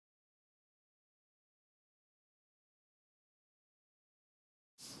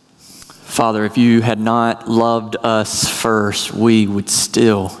Father, if you had not loved us first, we would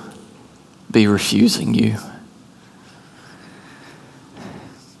still be refusing you.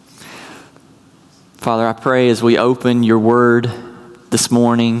 Father, I pray as we open your word this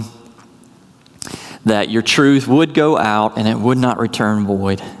morning that your truth would go out and it would not return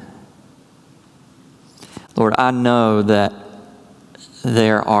void. Lord, I know that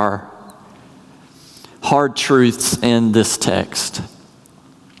there are hard truths in this text.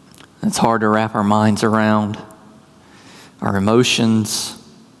 It's hard to wrap our minds around, our emotions.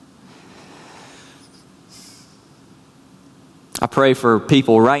 I pray for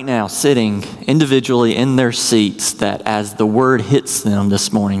people right now sitting individually in their seats that as the word hits them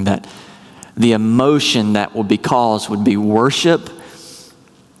this morning, that the emotion that will be caused would be worship,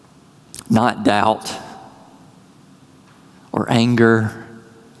 not doubt or anger.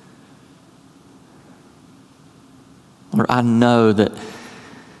 Lord, I know that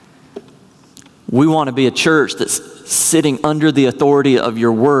we want to be a church that's sitting under the authority of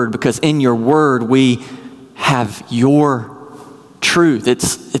your word, because in your word we have your truth.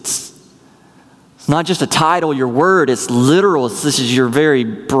 It's not just a title, your word, it's literal. This is your very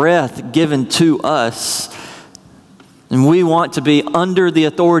breath given to us. And we want to be under the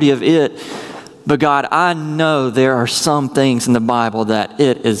authority of it. But God, I know there are some things in the Bible that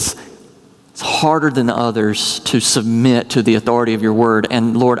it's harder than others to submit to the authority of your word.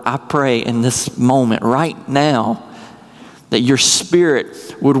 And Lord, I pray in this moment right now that your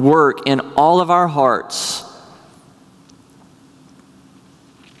Spirit would work in all of our hearts,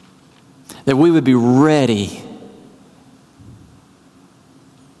 that we would be ready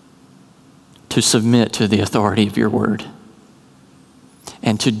to submit to the authority of your word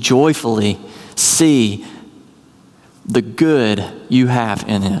and to joyfully see the good you have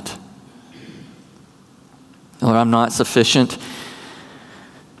in it. Lord, I'm not sufficient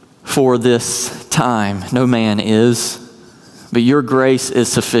for this time. No man is. But your grace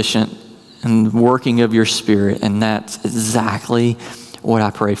is sufficient in the working of your Spirit, and that's exactly what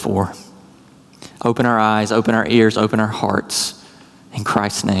I pray for. Open our eyes, open our ears, open our hearts. In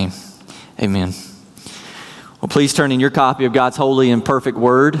Christ's name, amen. Well, please turn in your copy of God's holy and perfect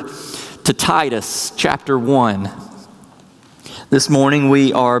word to Titus chapter 1. This morning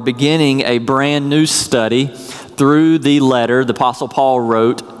we are beginning a brand new study through the letter the Apostle Paul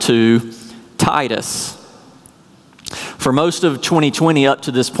wrote to Titus. For most of 2020 up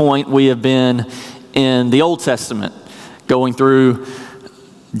to this point, we have been in the Old Testament, going through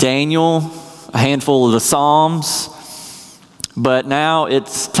Daniel, a handful of the Psalms, but now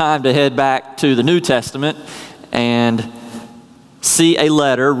it's time to head back to the New Testament and see a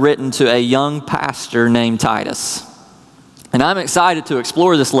letter written to a young pastor named Titus. And I'm excited to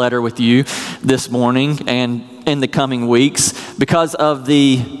explore this letter with you this morning and in the coming weeks because of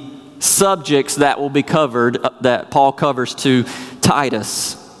the subjects that will be covered, that Paul covers to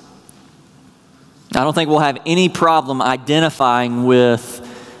Titus. I don't think we'll have any problem identifying with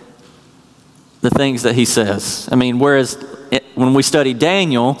the things that he says. I mean, whereas when we study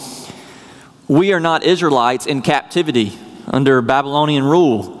Daniel, we are not Israelites in captivity under Babylonian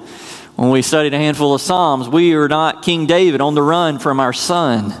rule. When we studied a handful of Psalms, we are not King David on the run from our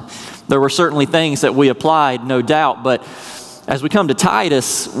son. There were certainly things that we applied, no doubt, but as we come to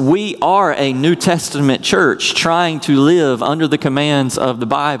Titus, we are a New Testament church trying to live under the commands of the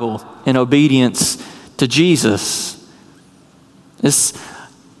Bible in obedience to Jesus. This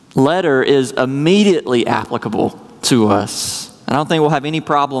letter is immediately applicable to us. I don't think we'll have any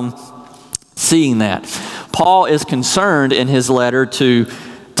problem seeing that. Paul is concerned in his letter to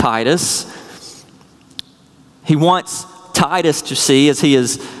Titus. He wants Titus to see, as he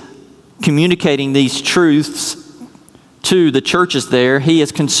is communicating these truths to the churches there, he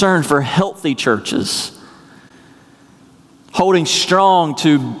is concerned for healthy churches, holding strong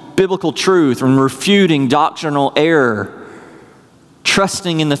to biblical truth and refuting doctrinal error,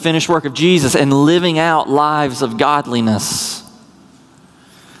 trusting in the finished work of Jesus and living out lives of godliness.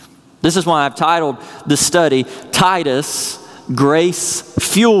 This is why I've titled this study, Titus,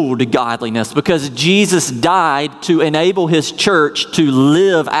 Grace-Fueled Godliness, because Jesus died to enable his church to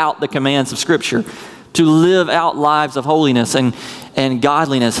live out the commands of Scripture, to live out lives of holiness and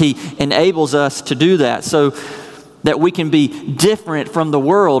godliness. He enables us to do that so that we can be different from the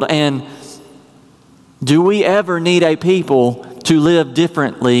world. And do we ever need a people to live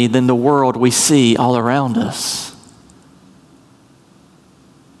differently than the world we see all around us?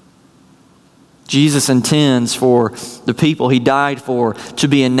 Jesus intends for the people he died for to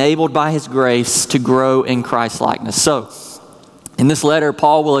be enabled by his grace to grow in Christ-likeness. So, in this letter,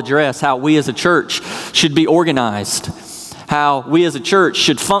 Paul will address how we as a church should be organized, how we as a church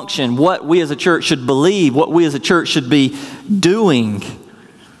should function, what we as a church should believe, what we as a church should be doing,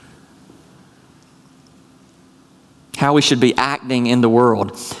 how we should be acting in the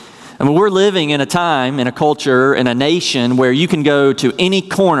world. I mean, we're living in a time, in a culture, in a nation where you can go to any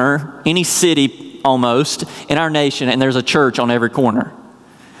corner, any city almost, in our nation, and there's a church on every corner.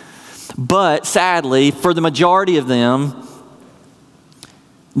 But sadly, for the majority of them,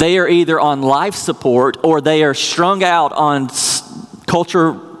 they are either on life support or they are strung out on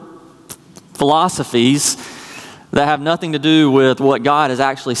culture philosophies that have nothing to do with what God has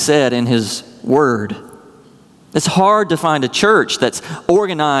actually said in His Word. It's hard to find a church that's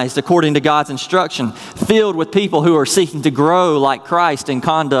organized according to God's instruction, filled with people who are seeking to grow like Christ in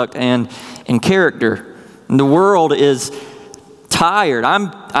conduct and in character. And the world is tired.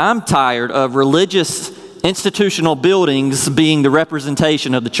 I'm tired of religious institutional buildings being the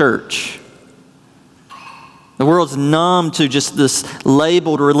representation of the church. The world's numb to just this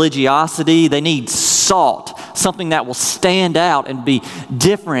labeled religiosity. They need salt, something that will stand out and be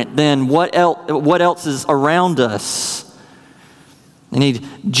different than what else is around us. They need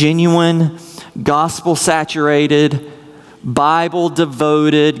genuine, gospel-saturated,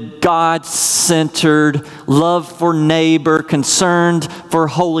 Bible-devoted, God-centered, love for neighbor, concerned for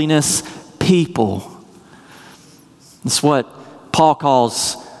holiness people. That's what Paul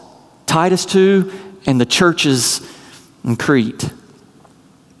calls Titus to and the churches in Crete.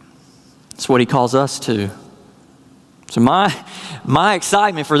 It's what he calls us to. So my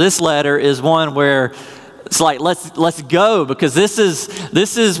excitement for this letter is one where it's like let's go, because this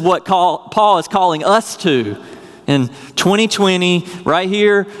is what Paul is calling us to in 2020, right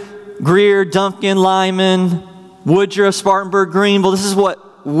here, Greer, Duncan, Lyman, Woodruff, Spartanburg, Greenville. This is what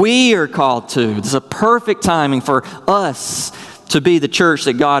we are called to. This is a perfect timing for us to be the church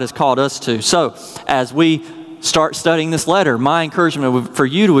that God has called us to. So as we start studying this letter, my encouragement for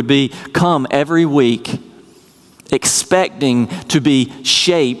you would be come every week expecting to be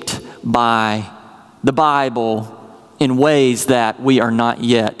shaped by the Bible in ways that we are not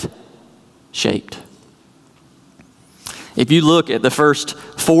yet shaped. If you look at the first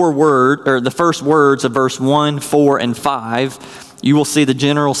words of verse 1, 4, and 5, you will see the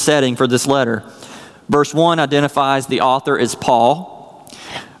general setting for this letter. Verse 1 identifies the author as Paul.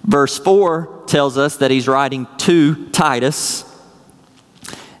 Verse 4 tells us that he's writing to Titus.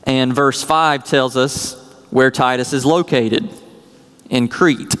 And verse 5 tells us where Titus is located, in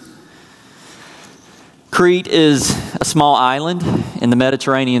Crete. Crete is a small island in the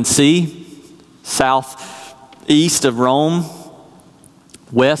Mediterranean Sea, southeast of Rome,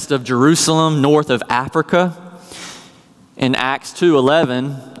 west of Jerusalem, north of Africa. In Acts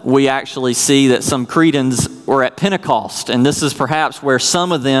 2:11, we actually see that some Cretans were at Pentecost, and this is perhaps where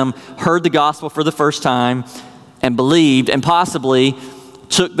some of them heard the gospel for the first time and believed, and possibly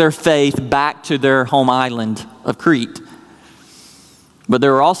took their faith back to their home island of Crete. But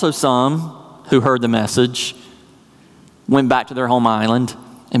there were also some who heard the message, went back to their home island,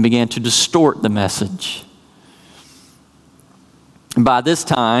 and began to distort the message. And by this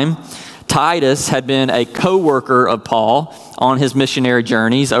time, Titus had been a co-worker of Paul on his missionary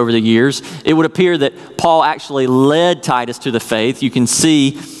journeys over the years. It would appear that Paul actually led Titus to the faith. You can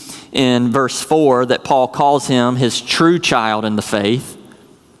see in verse 4 that Paul calls him his true child in the faith.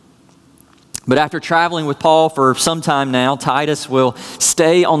 But after traveling with Paul for some time now, Titus will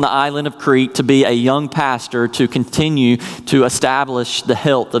stay on the island of Crete to be a young pastor to continue to establish the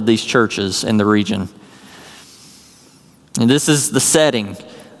health of these churches in the region. And this is the setting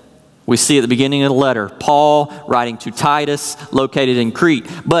we see at the beginning of the letter. Paul writing to Titus, located in Crete.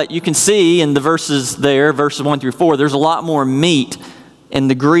 But you can see in the verses there, verses 1 through 4, there's a lot more meat in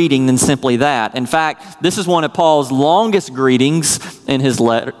the greeting than simply that. In fact, this is one of Paul's longest greetings in his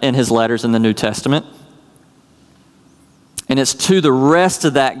letters in the New Testament. And it's to the rest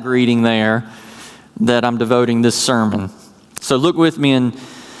of that greeting there that I'm devoting this sermon. So look with me in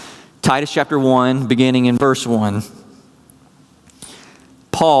Titus chapter 1, beginning in verse 1.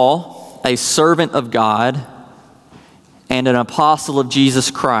 Paul, a servant of God and an apostle of Jesus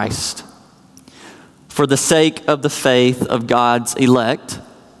Christ, for the sake of the faith of God's elect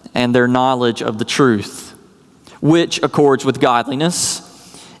and their knowledge of the truth, which accords with godliness,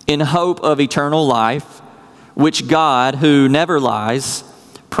 in hope of eternal life, which God, who never lies,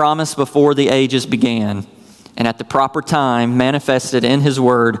 promised before the ages began, and at the proper time manifested in His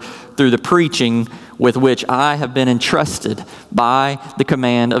word through the preaching with which I have been entrusted by the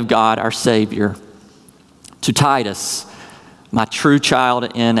command of God our Savior. To Titus, my true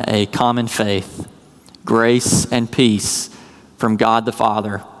child in a common faith, grace and peace from God the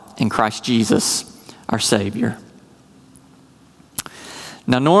Father and Christ Jesus, our Savior.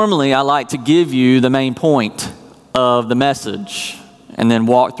 Now, normally I like to give you the main point of the message and then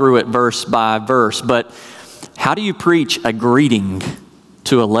walk through it verse by verse. But how do you preach a greeting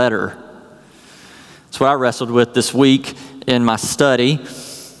to a letter? That's what I wrestled with this week in my study.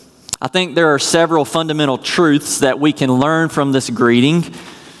 I think there are several fundamental truths that we can learn from this greeting.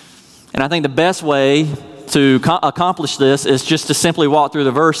 And I think the best way to accomplish this is just to simply walk through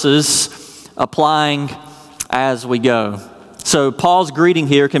the verses, applying as we go. So Paul's greeting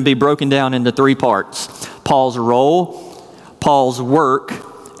here can be broken down into three parts: Paul's role, Paul's work,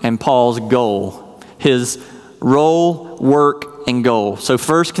 and Paul's goal. His role, work, and goal. So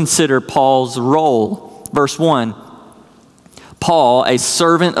first consider Paul's role. Verse 1, Paul, a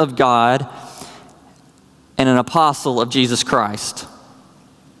servant of God and an apostle of Jesus Christ.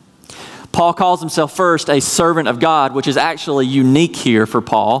 Paul calls himself first a servant of God, which is actually unique here for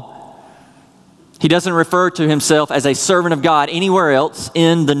Paul. He doesn't refer to himself as a servant of God anywhere else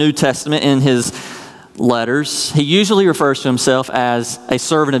in the New Testament in his letters. He usually refers to himself as a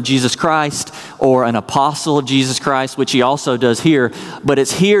servant of Jesus Christ or an apostle of Jesus Christ, which he also does here. But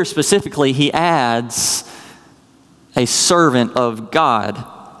it's here specifically he adds a servant of God.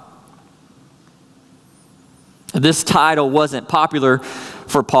 This title wasn't popular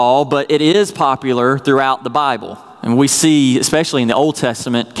for Paul, but it is popular throughout the Bible. And we see, especially in the Old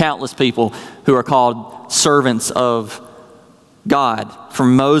Testament, countless people who are called servants of God.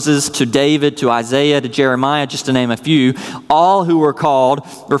 From Moses to David to Isaiah to Jeremiah, just to name a few, all who were called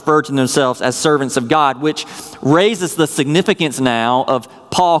referred to themselves as servants of God, which raises the significance now of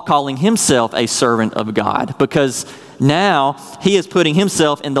Paul calling himself a servant of God, because now he is putting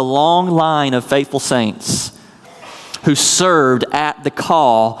himself in the long line of faithful saints who served at the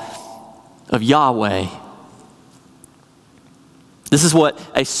call of Yahweh. This is what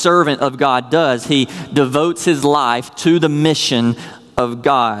a servant of God does. He devotes his life to the mission of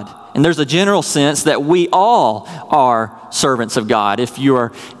God. And there's a general sense that we all are servants of God if you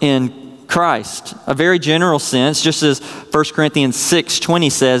are in Christ. A very general sense, just as 1 Corinthians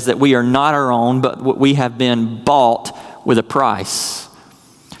 6:20 says that we are not our own, but we have been bought with a price.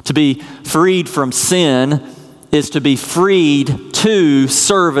 To be freed from sin is to be freed to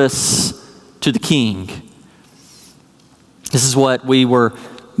service to the King. This is what we were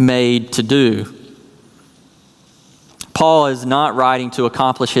made to do. Paul is not writing to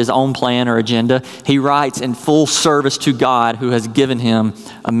accomplish his own plan or agenda. He writes in full service to God who has given him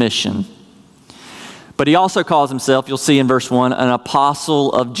a mission. But he also calls himself, you'll see in verse 1, an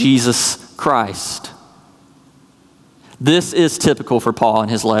apostle of Jesus Christ. This is typical for Paul in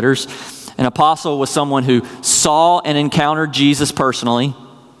his letters. An apostle was someone who saw and encountered Jesus personally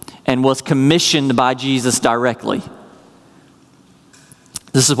and was commissioned by Jesus directly.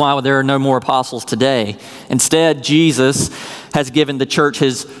 This is why there are no more apostles today. Instead, Jesus has given the church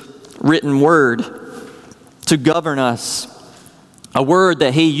his written word to govern us. A word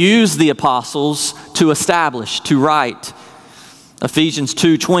that he used the apostles to establish, to write. Ephesians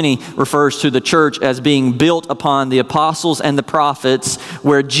 2:20 refers to the church as being built upon the apostles and the prophets,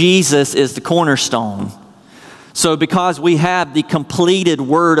 where Jesus is the cornerstone. So because we have the completed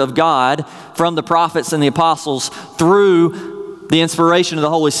word of God from the prophets and the apostles through the inspiration of the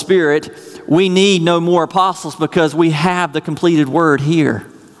Holy Spirit, we need no more apostles because we have the completed word here.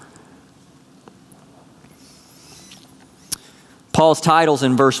 Paul's titles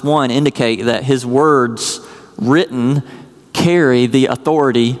in verse 1 indicate that his words written carry the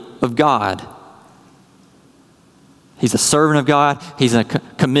authority of God. He's a servant of God. He's a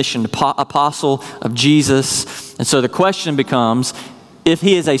commissioned apostle of Jesus. And so the question becomes, if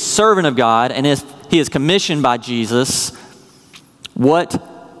he is a servant of God and if he is commissioned by Jesus, what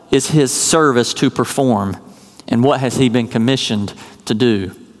is his service to perform? And what has he been commissioned to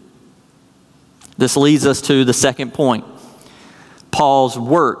do? This leads us to the second point, Paul's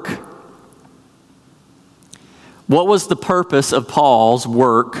work. What was the purpose of Paul's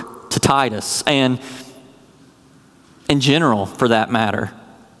work to Titus, and in general for that matter?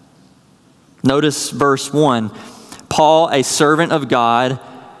 Notice verse 1. Paul, a servant of God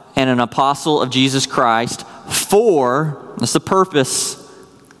and an apostle of Jesus Christ, that's the purpose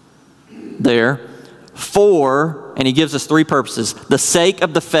there, and he gives us three purposes: the sake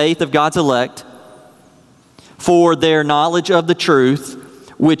of the faith of God's elect, for their knowledge of the truth,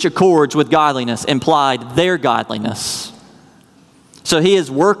 which accords with godliness, implied their godliness. So he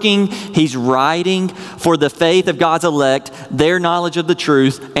is working, he's writing for the faith of God's elect, their knowledge of the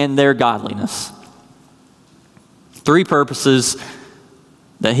truth, and their godliness. Three purposes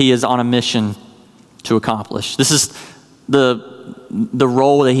that he is on a mission to accomplish. This is the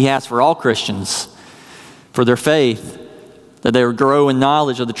role that he has for all Christians, for their faith, that they would grow in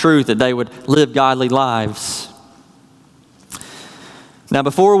knowledge of the truth, that they would live godly lives. Now,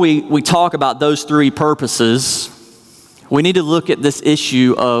 before we talk about those three purposes, we need to look at this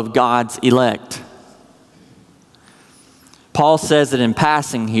issue of God's elect. Paul says it in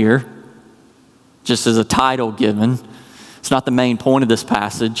passing here, just as a title given. It's not the main point of this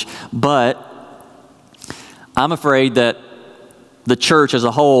passage, but I'm afraid that the church as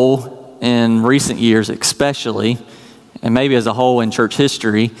a whole, in recent years especially, and maybe as a whole in church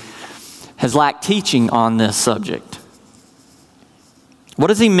history, has lacked teaching on this subject. What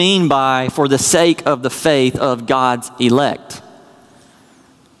does he mean by, for the sake of the faith of God's elect?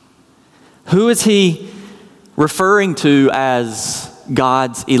 Who is he referring to as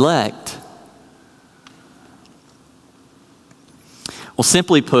God's elect? Well,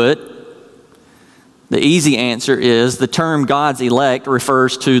 simply put, the easy answer is the term God's elect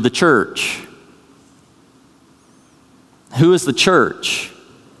refers to the church. Who is the church?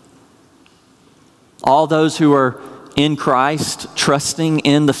 All those who are in Christ, trusting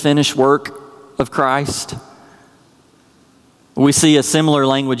in the finished work of Christ. We see a similar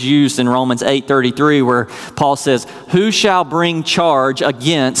language used in Romans 8:33 where Paul says, "Who shall bring charge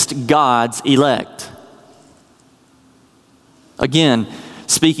against God's elect?" Again,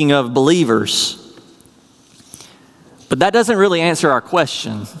 speaking of believers. But that doesn't really answer our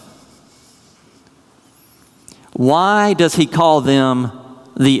question. Why does he call them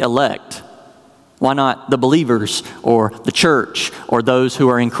the elect? Why not the believers or the church or those who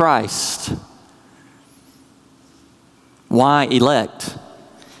are in Christ? Why elect?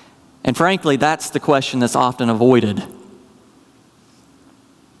 And frankly, that's the question that's often avoided.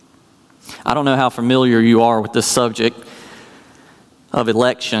 I don't know how familiar you are with this subject of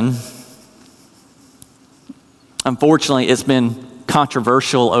election. Unfortunately, it's been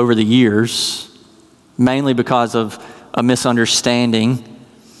controversial over the years, mainly because of a misunderstanding.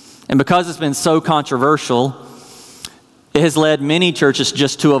 And because it's been so controversial, it has led many churches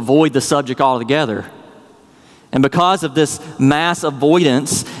just to avoid the subject altogether. And because of this mass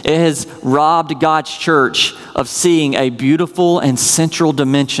avoidance, it has robbed God's church of seeing a beautiful and central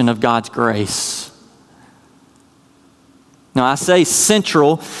dimension of God's grace. Now, I say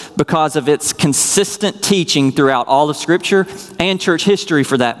central because of its consistent teaching throughout all of Scripture and church history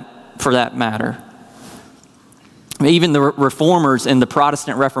for that matter. Even the reformers in the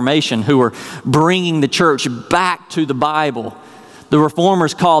Protestant Reformation who were bringing the church back to the Bible, the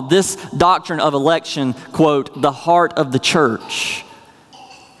reformers called this doctrine of election, quote, the heart of the church.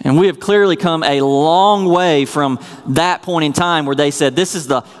 And we have clearly come a long way from that point in time where they said this is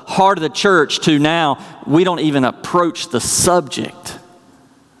the heart of the church to now we don't even approach the subject.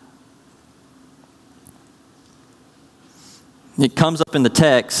 It comes up in the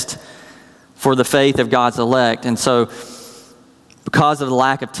text for the faith of God's elect. And so because of the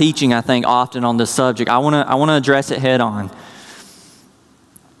lack of teaching, I think, often on this subject, I want to address it head on.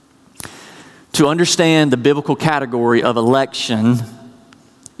 To understand the biblical category of election,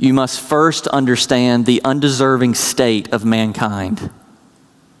 you must first understand the undeserving state of mankind.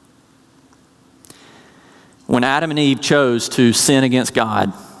 When Adam and Eve chose to sin against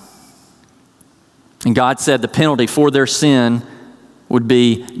God, and God said the penalty for their sin would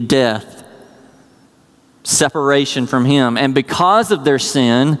be death, separation from Him. And because of their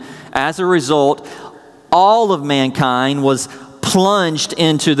sin, as a result, all of mankind was plunged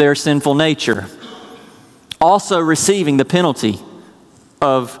into their sinful nature, also receiving the penalty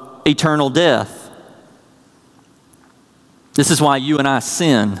of eternal death. This is why you and I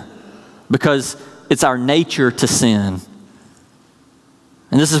sin, because it's our nature to sin.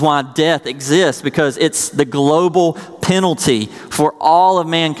 And this is why death exists, because it's the global penalty for all of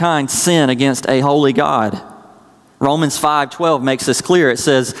mankind's sin against a holy God. Romans 5:12 makes this clear. It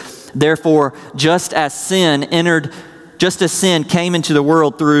says, "Therefore, just as sin came into the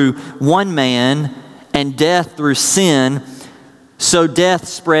world through one man, and death through sin, so death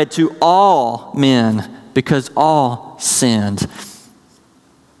spread to all men, because all sinned."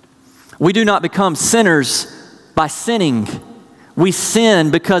 We do not become sinners by sinning. We sin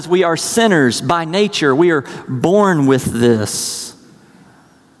because we are sinners by nature. We are born with this.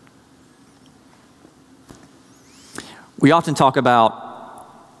 We often talk about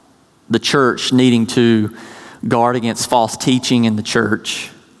the church needing to guard against false teaching in the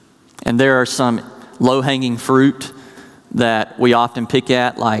church. And there are some low-hanging fruit that we often pick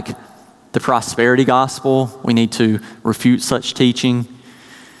at, like the prosperity gospel. We need to refute such teaching.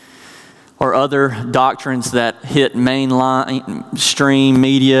 Or other doctrines that hit mainstream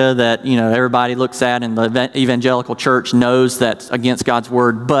media that, everybody looks at and the evangelical church knows that's against God's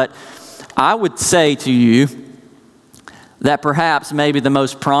word. But I would say to you that perhaps maybe the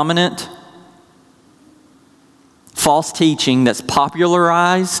most prominent false teaching that's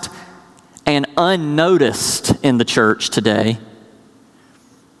popularized and unnoticed in the church today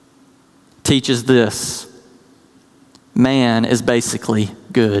teaches this: man is basically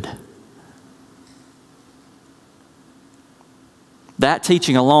good. That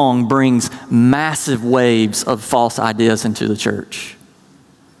teaching alone brings massive waves of false ideas into the church.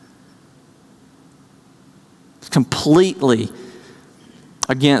 It's completely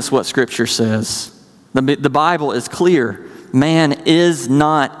against what Scripture says. The Bible is clear. Man is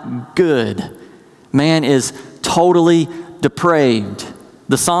not good. Man is totally depraved.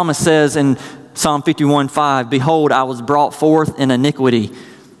 The psalmist says in Psalm 51:5, "Behold, I was brought forth in iniquity,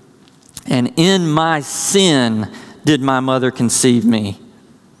 and in my sin did my mother conceive me."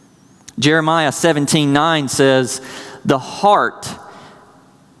 Jeremiah 17:9 says, "The heart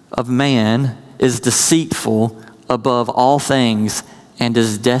of man is deceitful above all things and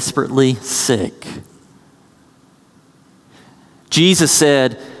is desperately sick." Jesus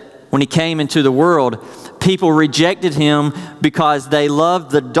said when he came into the world, people rejected him because they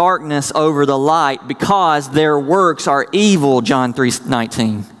loved the darkness over the light, because their works are evil, John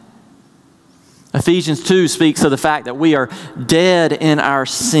 3:19. Ephesians 2 speaks of the fact that we are dead in our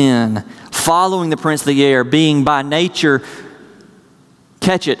sin, following the prince of the air, being by nature,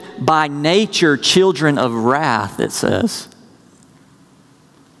 catch it, by nature children of wrath, it says.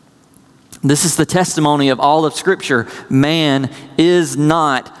 This is the testimony of all of Scripture. Man is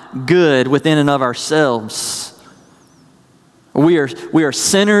not good within and of ourselves. We are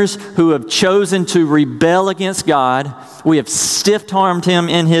sinners who have chosen to rebel against God. We have stiff-armed him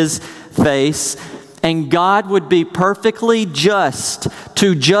in his face. And God would be perfectly just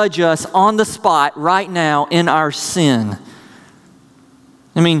to judge us on the spot right now in our sin.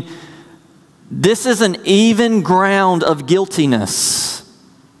 I mean, this is an even ground of guiltiness.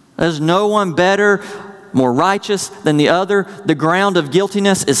 There's no one better, more righteous than the other. The ground of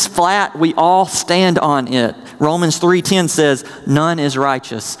guiltiness is flat. We all stand on it. Romans 3:10 says, "None is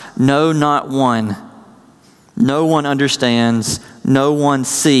righteous, no, not one. No one understands, no one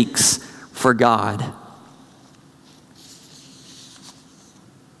seeks for God."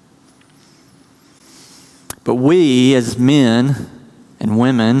 But we as men and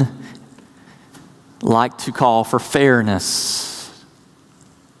women like to call for fairness.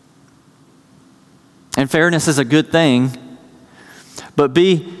 And fairness is a good thing, but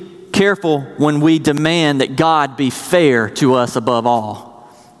be careful when we demand that God be fair to us above all.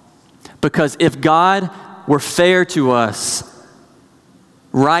 Because if God were fair to us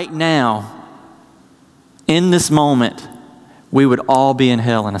right now, in this moment, we would all be in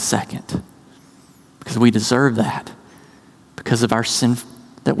hell in a second. Because we deserve that. Because of our sin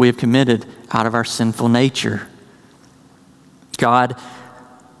that we have committed out of our sinful nature. God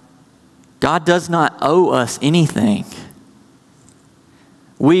does not owe us anything.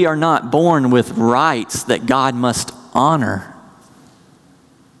 We are not born with rights that God must honor.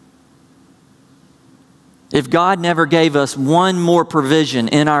 If God never gave us one more provision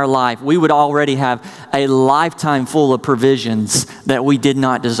in our life, we would already have a lifetime full of provisions that we did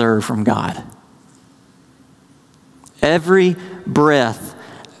not deserve from God. Every breath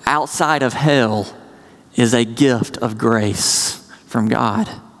outside of hell is a gift of grace from God.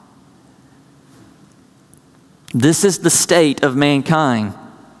 This is the state of mankind.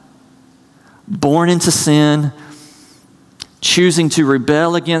 Born into sin, choosing to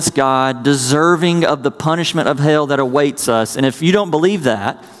rebel against God, deserving of the punishment of hell that awaits us. And if you don't believe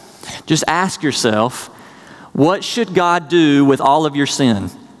that, just ask yourself, what should God do with all of your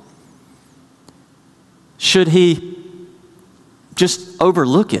sin? Should he just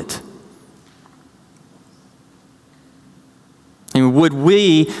overlook it? And would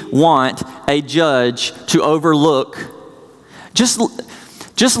we want a judge to overlook? Just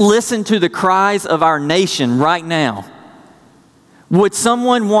listen to the cries of our nation right now. Would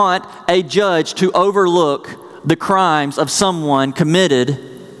someone want a judge to overlook the crimes of someone committed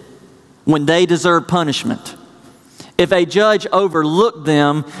when they deserve punishment? If a judge overlooked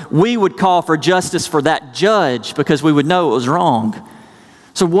them, we would call for justice for that judge because we would know it was wrong.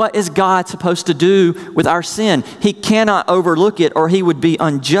 So what is God supposed to do with our sin? He cannot overlook it or he would be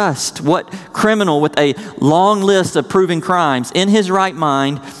unjust. What criminal with a long list of proven crimes in his right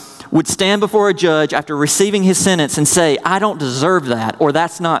mind would stand before a judge after receiving his sentence and say, "I don't deserve that," or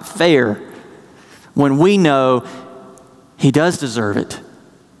 "That's not fair," when we know he does deserve it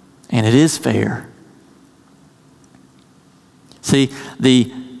and it is fair? See,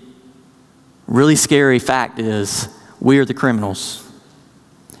 the really scary fact is we are the criminals.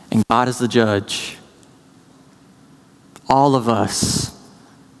 And God is the judge. All of us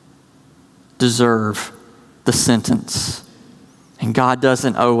deserve the sentence. And God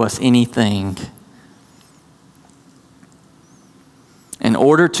doesn't owe us anything. In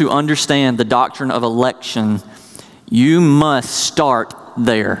order to understand the doctrine of election, you must start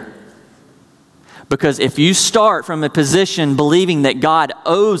there. Because if you start from a position believing that God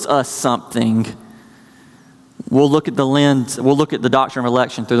owes us something, we'll look at the doctrine of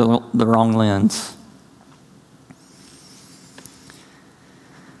election through the wrong lens.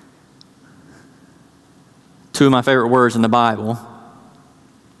 Two of my favorite words in the Bible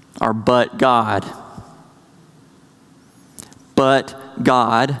are "but God." But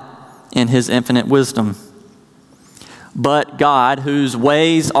God in His infinite wisdom. But God, whose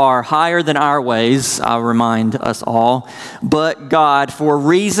ways are higher than our ways, I remind us all. But God, for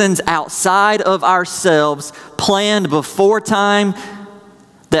reasons outside of ourselves, planned before time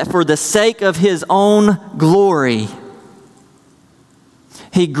that for the sake of His own glory,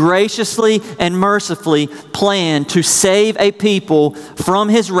 He graciously and mercifully planned to save a people from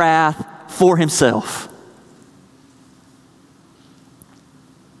His wrath for Himself.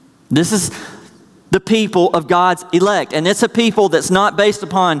 This is the people of God's elect. And it's a people that's not based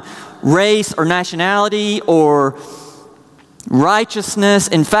upon race or nationality or righteousness.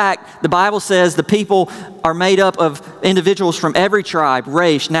 In fact, the Bible says the people are made up of individuals from every tribe,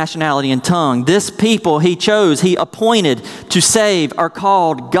 race, nationality, and tongue. This people He chose, He appointed to save are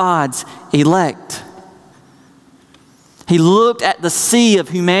called God's elect. He looked at the sea of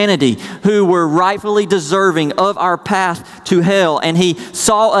humanity who were rightfully deserving of our path to hell, and He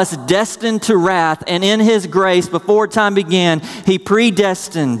saw us destined to wrath, and in His grace, before time began, He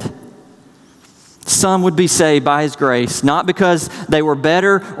predestined some would be saved by His grace, not because they were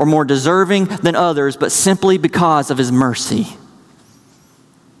better or more deserving than others, but simply because of His mercy.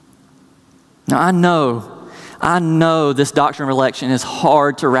 Now, I know this doctrine of election is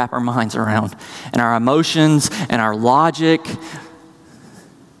hard to wrap our minds around, and our emotions and our logic.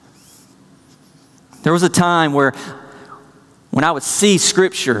 There was a time when I would see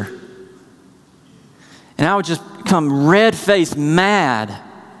Scripture, and I would just become red-faced mad.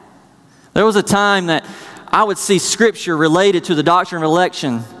 There was a time that I would see Scripture related to the doctrine of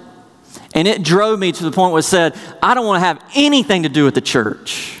election, and it drove me to the point where it said, I don't want to have anything to do with the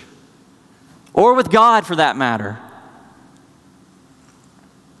church. Or with God, for that matter.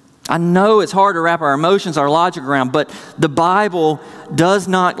 I know it's hard to wrap our emotions, our logic around, but the Bible does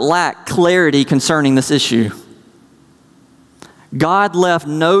not lack clarity concerning this issue. God left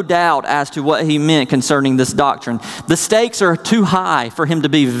no doubt as to what He meant concerning this doctrine. The stakes are too high for Him to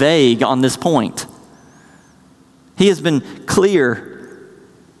be vague on this point. He has been clear.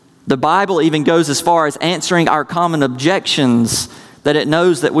 The Bible even goes as far as answering our common objections that it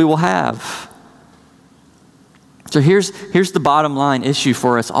knows that we will have. So here's the bottom line issue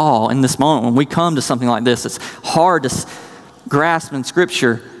for us all in this moment. When we come to something like this, it's hard to grasp in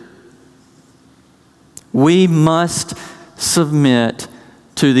Scripture. We must submit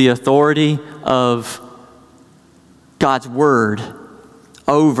to the authority of God's Word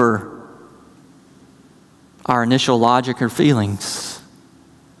over our initial logic or feelings.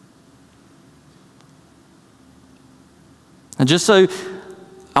 And just so,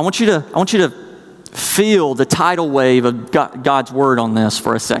 I want you to feel the tidal wave of God's Word on this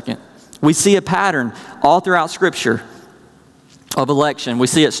for a second. We see a pattern all throughout Scripture of election. We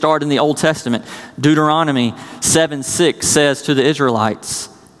see it start in the Old Testament. Deuteronomy 7:6 says to the Israelites,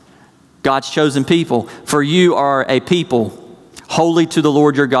 God's chosen people, for you are a people holy to the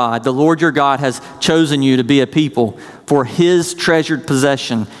Lord your God. The Lord your God has chosen you to be a people for His treasured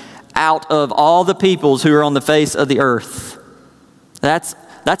possession out of all the peoples who are on the face of the earth.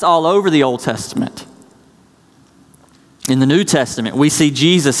 That's all over the Old Testament. In the New Testament, we see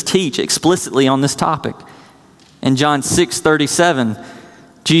Jesus teach explicitly on this topic. In John 6:37,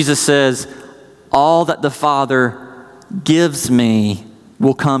 Jesus says, all that the Father gives me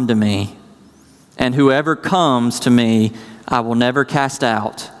will come to me, and whoever comes to me, I will never cast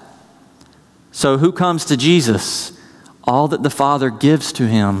out. So who comes to Jesus? All that the Father gives to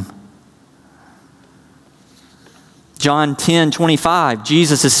Him. John 10:25,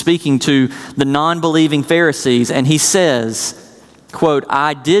 Jesus is speaking to the non-believing Pharisees, and He says, quote,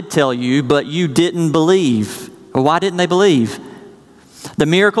 I did tell you, but you didn't believe. Well, why didn't they believe? The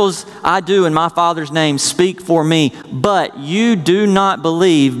miracles I do in my Father's name speak for me, but you do not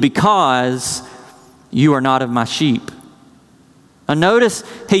believe because you are not of my sheep. Now notice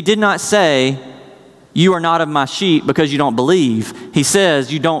He did not say, you are not of my sheep because you don't believe. He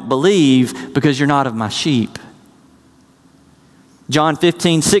says, you don't believe because you're not of my sheep. John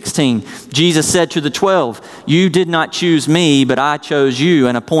 15:16, Jesus said to the 12, "You did not choose me, but I chose you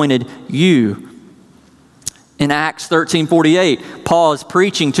and appointed you." In Acts 13:48, Paul is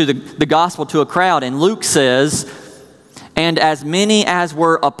preaching to the gospel to a crowd, and Luke says, "And as many as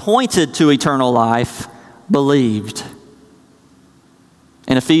were appointed to eternal life believed."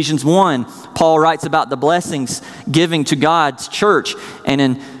 In Ephesians 1, Paul writes about the blessings giving to God's church, and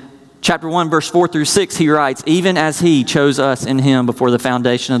in chapter 1, verse 4 through 6, he writes, "Even as he chose us in him before the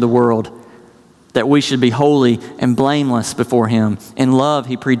foundation of the world, that we should be holy and blameless before him. In love,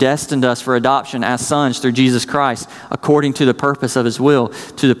 he predestined us for adoption as sons through Jesus Christ, according to the purpose of his will,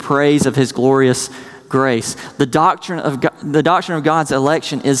 to the praise of his glorious grace." The doctrine of God's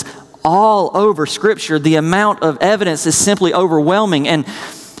election is all over Scripture. The amount of evidence is simply overwhelming. And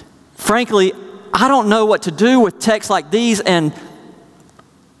frankly, I don't know what to do with texts like these and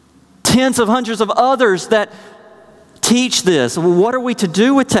tens of hundreds of others that teach this. What are we to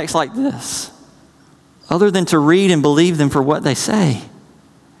do with texts like this, other than to read and believe them for what they say?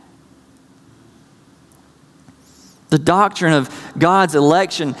 The doctrine of God's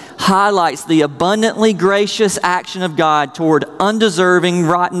election highlights the abundantly gracious action of God toward undeserving,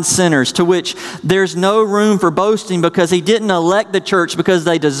 rotten sinners, to which there's no room for boasting, because he didn't elect the church because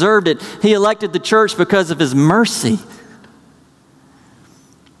they deserved it. He elected the church because of his mercy.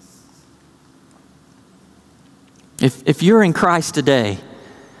 If you're in Christ today,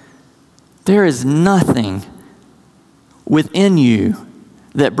 there is nothing within you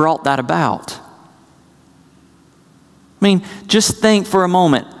that brought that about. I mean, just think for a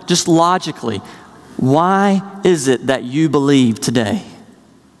moment, just logically, why is it that you believe today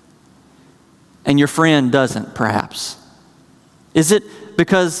and your friend doesn't, perhaps? Is it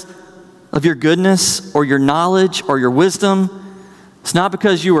because of your goodness or your knowledge or your wisdom? It's not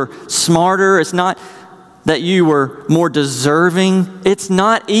because you were smarter. It's not that you were more deserving. It's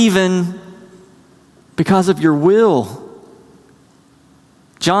not even because of your will.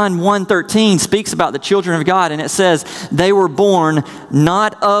 John 1:13 speaks about the children of God, and it says, "They were born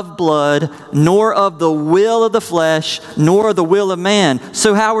not of blood, nor of the will of the flesh, nor of the will of man."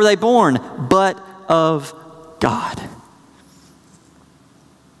 So how were they born? But of God.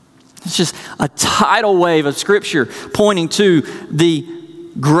 It's just a tidal wave of Scripture pointing to the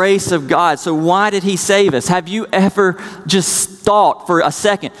grace of God. So why did he save us? Have you ever just thought for a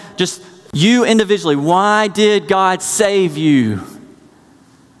second, just you individually, why did God save you?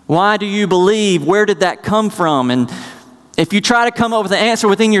 Why do you believe? Where did that come from? And if you try to come up with an answer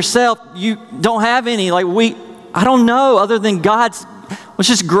within yourself, you don't have any. I don't know, other than God's was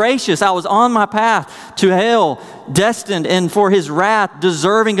just gracious. I was on my path to hell, destined and for his wrath,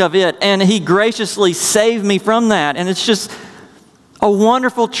 deserving of it. And he graciously saved me from that. And it's just a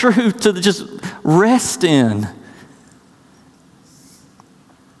wonderful truth to just rest in.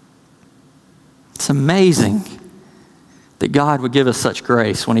 It's amazing that God would give us such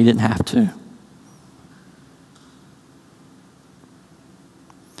grace when he didn't have to.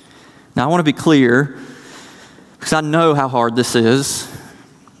 Now I want to be clear, because I know how hard this is.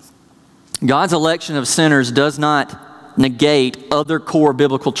 God's election of sinners does not negate other core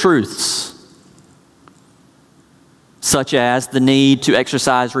biblical truths, such as the need to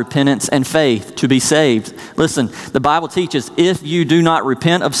exercise repentance and faith to be saved. Listen, the Bible teaches if you do not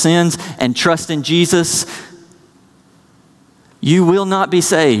repent of sins and trust in Jesus, you will not be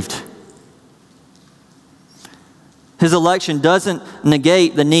saved. His election doesn't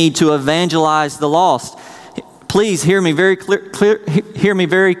negate the need to evangelize the lost. Please hear me very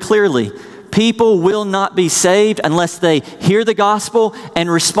clearly. People will not be saved unless they hear the gospel and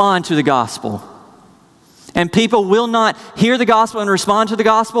respond to the gospel. And people will not hear the gospel and respond to the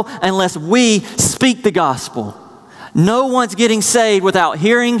gospel unless we speak the gospel. No one's getting saved without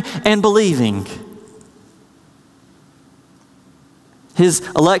hearing and believing. His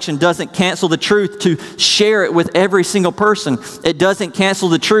election doesn't cancel the truth to share it with every single person. It doesn't cancel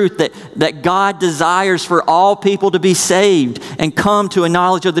the truth that God desires for all people to be saved and come to a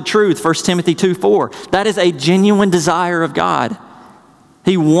knowledge of the truth. 1 Timothy 2:4. That is a genuine desire of God.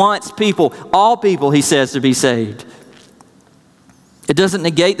 He wants people, all people, he says, to be saved. It doesn't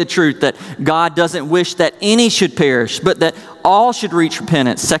negate the truth that God doesn't wish that any should perish, but that all should reach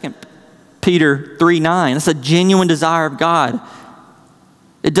repentance. 2 Peter 3:9. That's a genuine desire of God.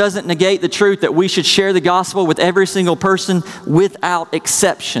 It doesn't negate the truth that we should share the gospel with every single person without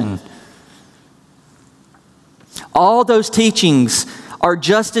exception. All those teachings are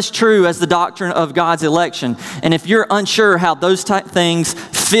just as true as the doctrine of God's election. And if you're unsure how those type things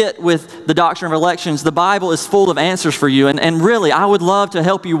fit with the doctrine of elections, the Bible is full of answers for you. And really, I would love to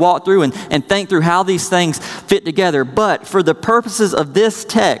help you walk through and think through how these things fit together. But for the purposes of this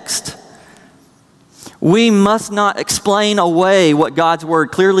text, we must not explain away what God's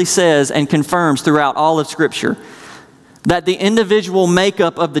Word clearly says and confirms throughout all of Scripture. That the individual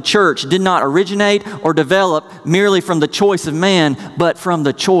makeup of the church did not originate or develop merely from the choice of man, but from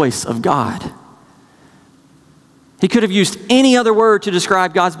the choice of God. He could have used any other word to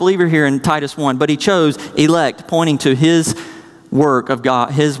describe God's believer here in Titus 1, but he chose elect, pointing to his work of God,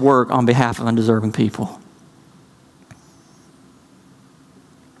 his work on behalf of undeserving people.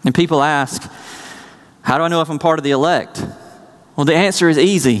 And people ask, how do I know if I'm part of the elect? Well, the answer is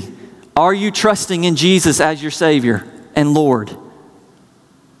easy. Are you trusting in Jesus as your Savior and Lord?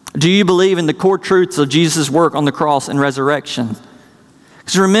 Do you believe in the core truths of Jesus' work on the cross and resurrection?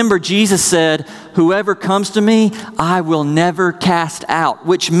 Because remember, Jesus said, whoever comes to me, I will never cast out.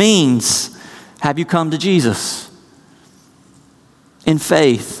 Which means, have you come to Jesus in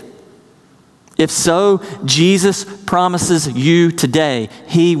faith? If so, Jesus promises you today,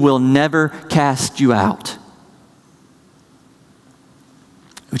 He will never cast you out.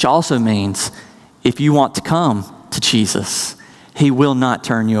 Which also means, if you want to come to Jesus, He will not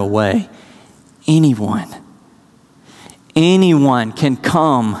turn you away. Anyone can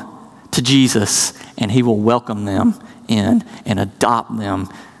come to Jesus and He will welcome them in and adopt them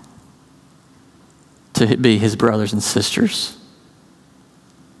to be His brothers and sisters.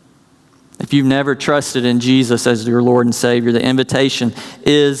 If you've never trusted in Jesus as your Lord and Savior, the invitation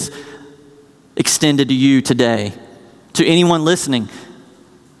is extended to you today. To anyone listening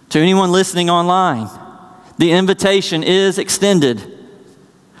online, the invitation is extended.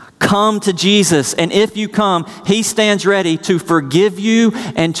 Come to Jesus, and if you come, He stands ready to forgive you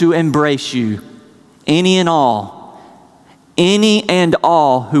and to embrace you. Any and all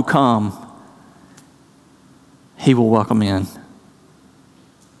who come, He will welcome in.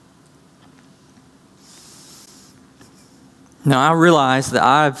 Now, I realize that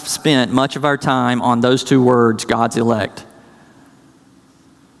I've spent much of our time on those two words, God's elect.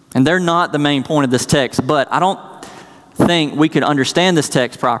 And they're not the main point of this text, but I don't think we could understand this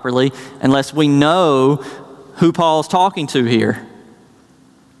text properly unless we know who Paul's talking to here.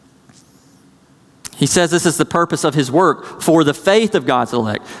 He says this is the purpose of his work, for the faith of God's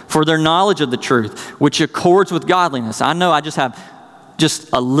elect, for their knowledge of the truth, which accords with godliness. I know I just have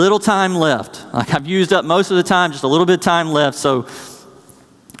a little time left. Like I've used up most of the time, just a little bit of time left, so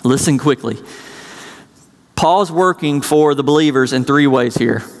listen quickly. Paul's working for the believers in three ways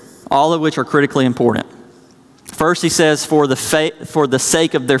here, all of which are critically important. First, he says, for the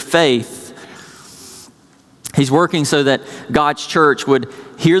sake of their faith, he's working so that God's church would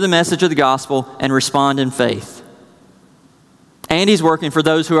hear the message of the gospel and respond in faith. And he's working for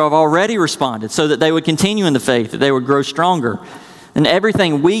those who have already responded so that they would continue in the faith, that they would grow stronger. And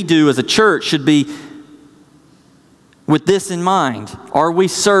everything we do as a church should be with this in mind. Are we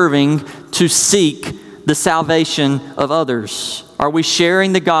serving to seek the salvation of others? Are we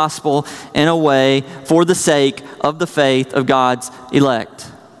sharing the gospel in a way for the sake of the faith of God's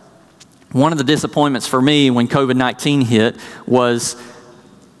elect? One of the disappointments for me when COVID-19 hit was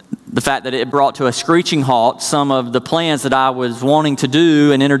the fact that it brought to a screeching halt some of the plans that I was wanting to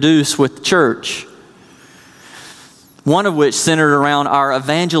do and introduce with the church. One of which centered around our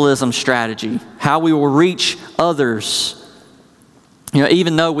evangelism strategy, how we will reach others. You know,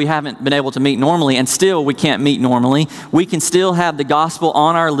 even though we haven't been able to meet normally, and still we can't meet normally, we can still have the gospel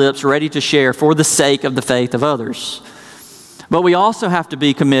on our lips ready to share for the sake of the faith of others. But we also have to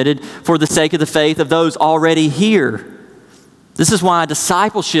be committed for the sake of the faith of those already here. This is why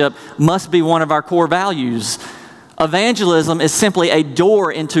discipleship must be one of our core values. Evangelism is simply a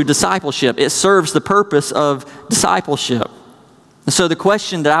door into discipleship. It serves the purpose of discipleship. And so the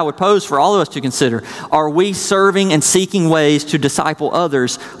question that I would pose for all of us to consider, are we serving and seeking ways to disciple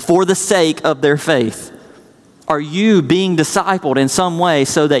others for the sake of their faith? Are you being discipled in some way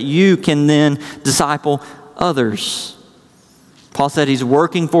so that you can then disciple others? Paul said he's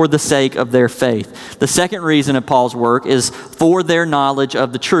working for the sake of their faith. The second reason of Paul's work is for their knowledge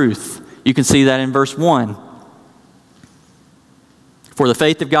of the truth. You can see that in verse 1. For the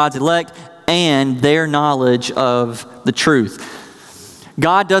faith of God's elect and their knowledge of the truth.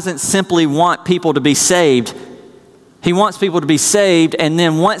 God doesn't simply want people to be saved. He wants people to be saved and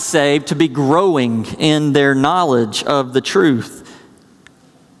then once saved to be growing in their knowledge of the truth.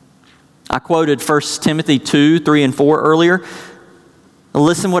 I quoted 1 Timothy 2, 3, and 4 earlier.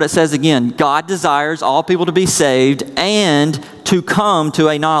 Listen what it says again. God desires all people to be saved and to come to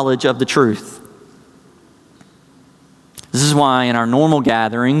a knowledge of the truth. This is why in our normal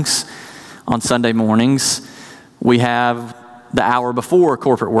gatherings on Sunday mornings, we have the hour before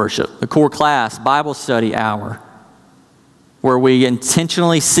corporate worship, the core class Bible study hour, where we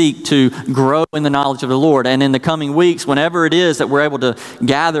intentionally seek to grow in the knowledge of the Lord. And in the coming weeks, whenever it is that we're able to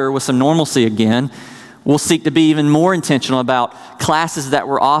gather with some normalcy again, we'll seek to be even more intentional about classes that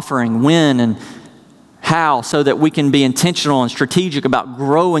we're offering, when and how, so that we can be intentional and strategic about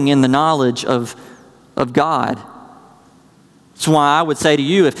growing in the knowledge of God. That's why I would say to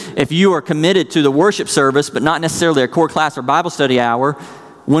you, if you are committed to the worship service, but not necessarily a core class or Bible study hour,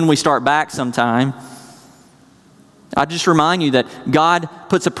 when we start back sometime, I just remind you that God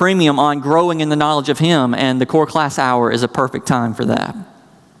puts a premium on growing in the knowledge of Him, and the core class hour is a perfect time for that.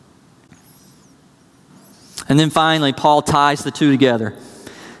 And then finally, Paul ties the two together.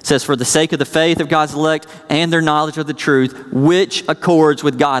 It says, for the sake of the faith of God's elect and their knowledge of the truth, which accords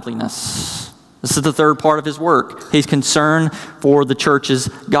with godliness. This is the third part of his work. He's concerned for the church's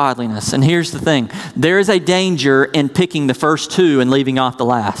godliness. And here's the thing. There is a danger in picking the first two and leaving off the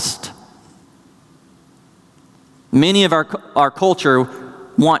last. Many of our culture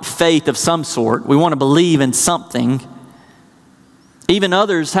want faith of some sort. We want to believe in something. Even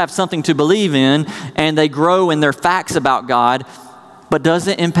others have something to believe in, and they grow in their facts about God, but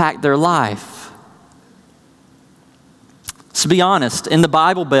doesn't impact their life. To be honest, in the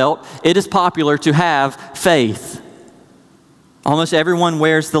Bible Belt, it is popular to have faith. Almost everyone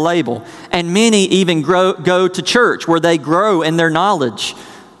wears the label. And many even go to church where they grow in their knowledge.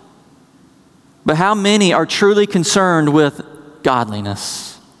 But how many are truly concerned with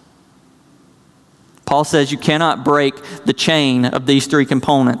godliness? Paul says you cannot break the chain of these three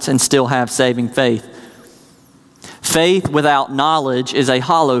components and still have saving faith. Faith without knowledge is a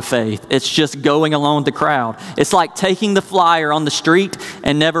hollow faith. It's just going along with the crowd. It's like taking the flyer on the street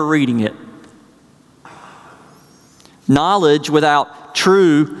and never reading it. Knowledge without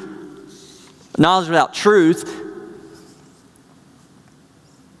truth, knowledge of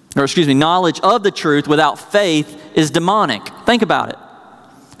the truth without faith is demonic. Think about it.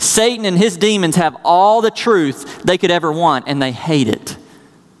 Satan and his demons have all the truth they could ever want, and they hate it.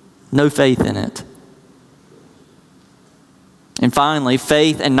 No faith in it. And finally,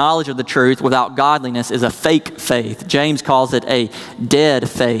 faith and knowledge of the truth without godliness is a fake faith. James calls it a dead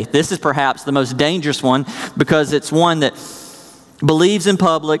faith. This is perhaps the most dangerous one because it's one that believes in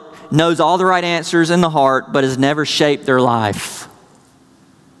public, knows all the right answers in the heart, but has never shaped their life.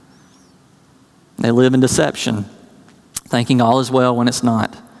 They live in deception, thinking all is well when it's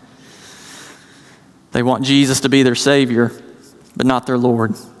not. They want Jesus to be their Savior, but not their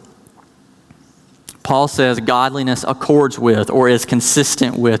Lord. Paul says godliness accords with or is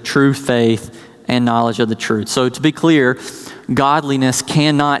consistent with true faith and knowledge of the truth. So to be clear, godliness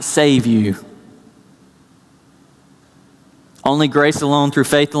cannot save you. Only grace alone, through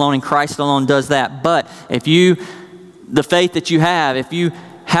faith alone, in Christ alone does that. But if the faith that you have, if you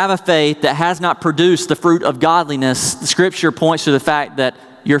have a faith that has not produced the fruit of godliness, the Scripture points to the fact that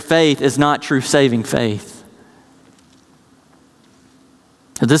your faith is not true saving faith.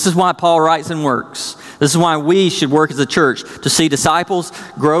 This is why Paul writes and works. This is why we should work as a church, to see disciples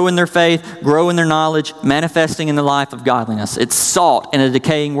grow in their faith, grow in their knowledge, manifesting in the life of godliness. It's salt in a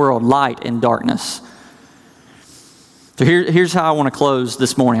decaying world, light in darkness. So here's how I want to close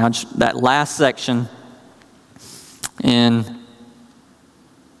this morning. That last section in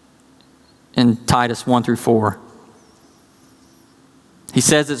Titus 1 through 4. He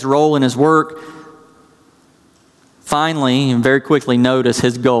says its role in his work. Finally, and very quickly, notice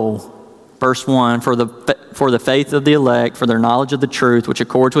his goal. Verse 1, for the faith of the elect, for their knowledge of the truth, which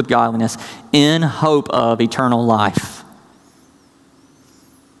accords with godliness, in hope of eternal life.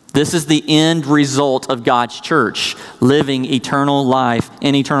 This is the end result of God's church, living eternal life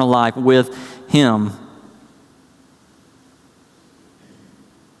with Him.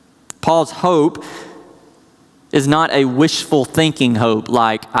 Paul's hope is not a wishful thinking hope,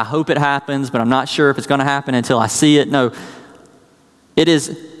 like, I hope it happens, but I'm not sure if it's going to happen until I see it. No, it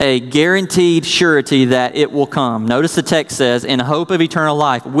is a guaranteed surety that it will come. Notice the text says, in hope of eternal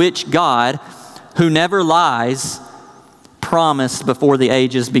life, which God, who never lies, promised before the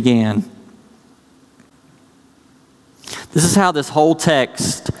ages began. This is how this whole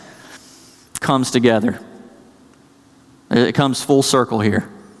text comes together. It comes full circle here.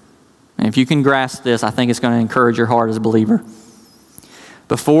 And if you can grasp this, I think it's going to encourage your heart as a believer.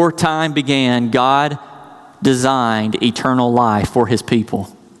 Before time began, God designed eternal life for His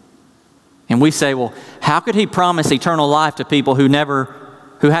people. And we say, well, how could He promise eternal life to people who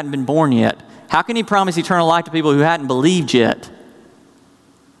hadn't been born yet? How can He promise eternal life to people who hadn't believed yet?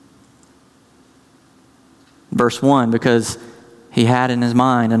 verse 1, because he had in his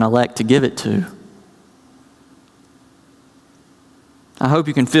mind an elect to give it to. I hope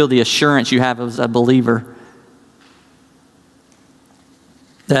you can feel the assurance you have as a believer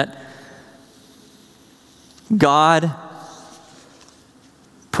that God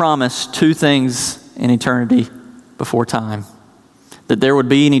promised two things in eternity before time. That there would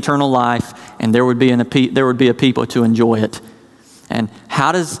be an eternal life and there would be a people to enjoy it. And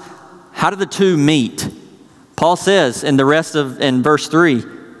how do the two meet? Paul says in verse 3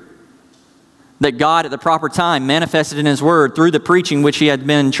 that God at the proper time manifested in His Word through the preaching which He had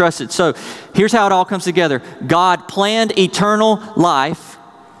been entrusted. So here's how it all comes together. God planned eternal life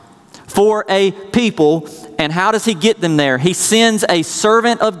for a people, and how does He get them there? He sends a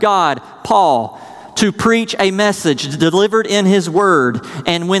servant of God, Paul, to preach a message delivered in His Word.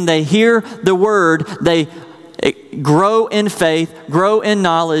 And when they hear the Word, they grow in faith, grow in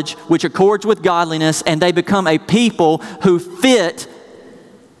knowledge, which accords with godliness, and they become a people who fit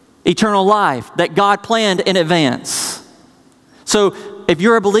eternal life that God planned in advance. So if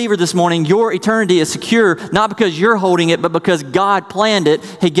you're a believer this morning, your eternity is secure, not because you're holding it, but because God planned it.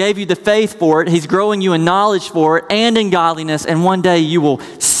 He gave you the faith for it. He's growing you in knowledge for it and in godliness, and one day you will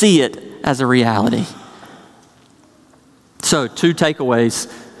see it as a reality. So, two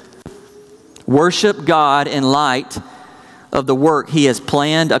takeaways. Worship God in light of the work He has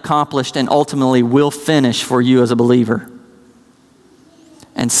planned, accomplished, and ultimately will finish for you as a believer.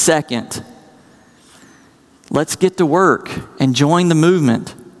 And second, let's get to work and join the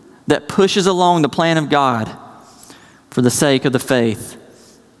movement that pushes along the plan of God for the sake of the faith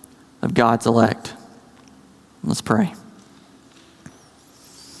of God's elect. Let's pray.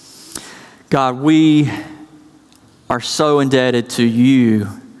 God, we are so indebted to You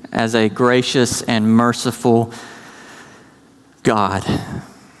as a gracious and merciful God.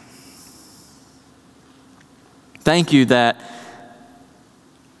 Thank You that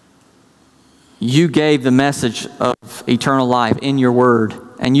You gave the message of eternal life in Your Word,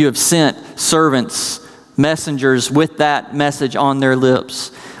 and You have sent servants, messengers with that message on their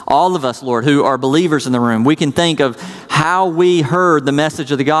lips. All of us, Lord, who are believers in the room, we can think of how we heard the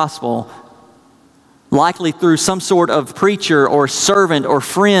message of the gospel, likely through some sort of preacher or servant or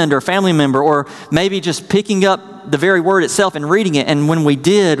friend or family member, or maybe just picking up the very word itself and reading it. And when we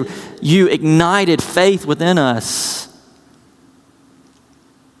did, You ignited faith within us.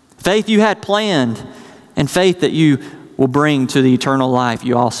 Faith You had planned, and faith that You will bring to the eternal life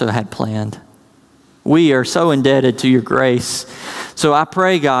You also had planned. We are so indebted to Your grace. So I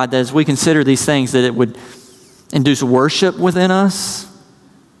pray, God, that as we consider these things, that it would induce worship within us,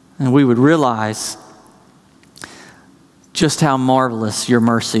 and we would realize just how marvelous Your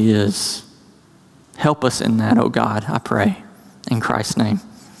mercy is. Help us in that, oh God, I pray. In Christ's name,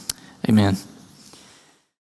 amen.